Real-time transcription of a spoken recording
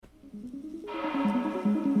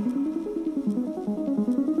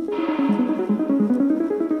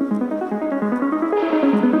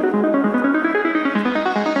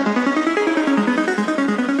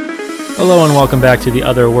Hello and welcome back to the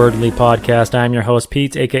Otherworldly Podcast. I'm your host,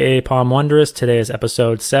 Pete, aka Palm Wondrous. Today is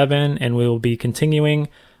episode 7, and we will be continuing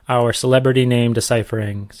our celebrity name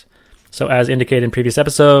decipherings. So as indicated in previous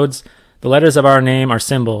episodes, the letters of our name are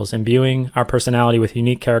symbols, imbuing our personality with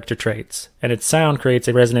unique character traits, and its sound creates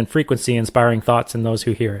a resonant frequency, inspiring thoughts in those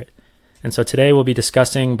who hear it. And so today we'll be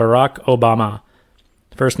discussing Barack Obama.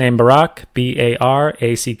 First name Barack,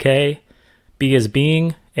 B-A-R-A-C-K. B is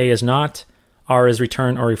being, A is not, R is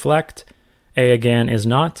return or reflect, A again is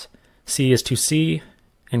not, C is to see,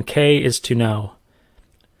 and K is to know.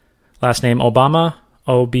 Last name Obama,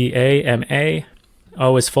 O-B-A-M-A.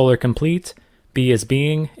 O is full or complete, B is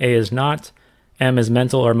being, A is not, M is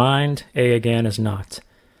mental or mind, A again is not.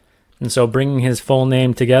 And so bringing his full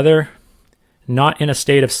name together, not in a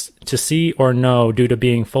state of to see or know due to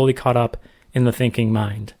being fully caught up in the thinking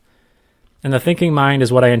mind. And the thinking mind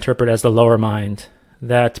is what I interpret as the lower mind,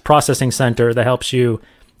 that processing center that helps you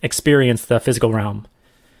experience the physical realm.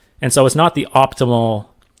 And so it's not the optimal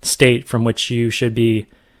state from which you should be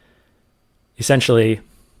essentially,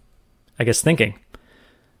 thinking.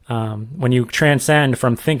 When you transcend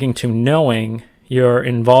from thinking to knowing, you're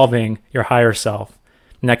involving your higher self.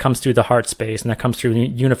 And that comes through the heart space, and that comes through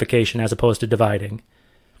unification as opposed to dividing.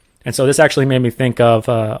 And so this actually made me think of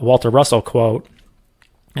a Walter Russell quote,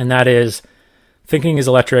 and that is, thinking is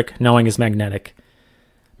electric, knowing is magnetic.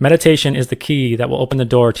 Meditation is the key that will open the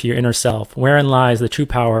door to your inner self, wherein lies the true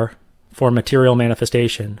power for material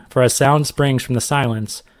manifestation. For as sound springs from the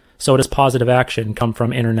silence, so does positive action come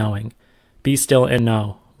from inner knowing. Be still and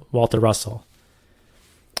know. Walter Russell.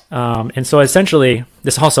 And so essentially,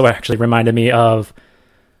 this also actually reminded me of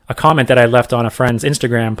a comment that I left on a friend's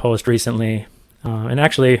Instagram post recently. And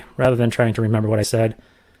actually, rather than trying to remember what I said,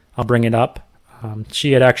 I'll bring it up.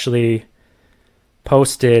 She had actually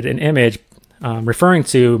posted an image referring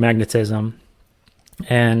to magnetism,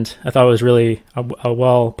 and I thought it was really a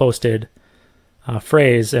well-posted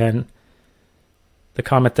phrase. And the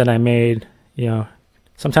comment that I made,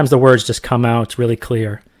 sometimes the words just come out really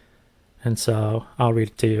clear, and so I'll read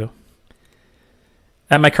it to you.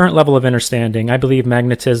 At my current level of understanding, I believe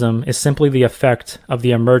magnetism is simply the effect of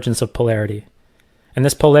the emergence of polarity, and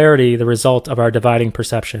this polarity the result of our dividing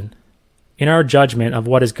perception. In our judgment of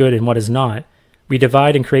what is good and what is not, we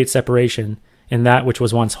divide and create separation in that which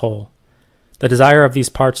was once whole. The desire of these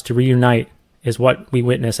parts to reunite is what we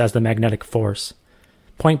witness as the magnetic force.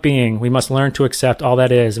 Point being, we must learn to accept all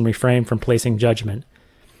that is and refrain from placing judgment.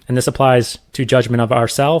 And this applies to judgment of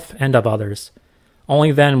ourself and of others.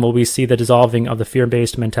 Only then will we see the dissolving of the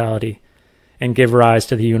fear-based mentality and give rise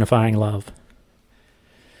to the unifying love.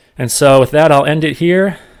 And so with that, I'll end it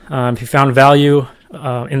here. If you found value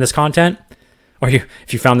in this content, or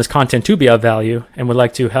if you found this content to be of value and would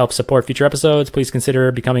like to help support future episodes, please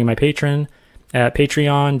consider becoming my patron at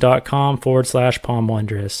patreon.com/Palm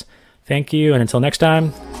Wondrous. Thank you, and until next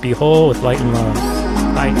time, be whole with light and love.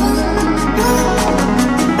 Bye.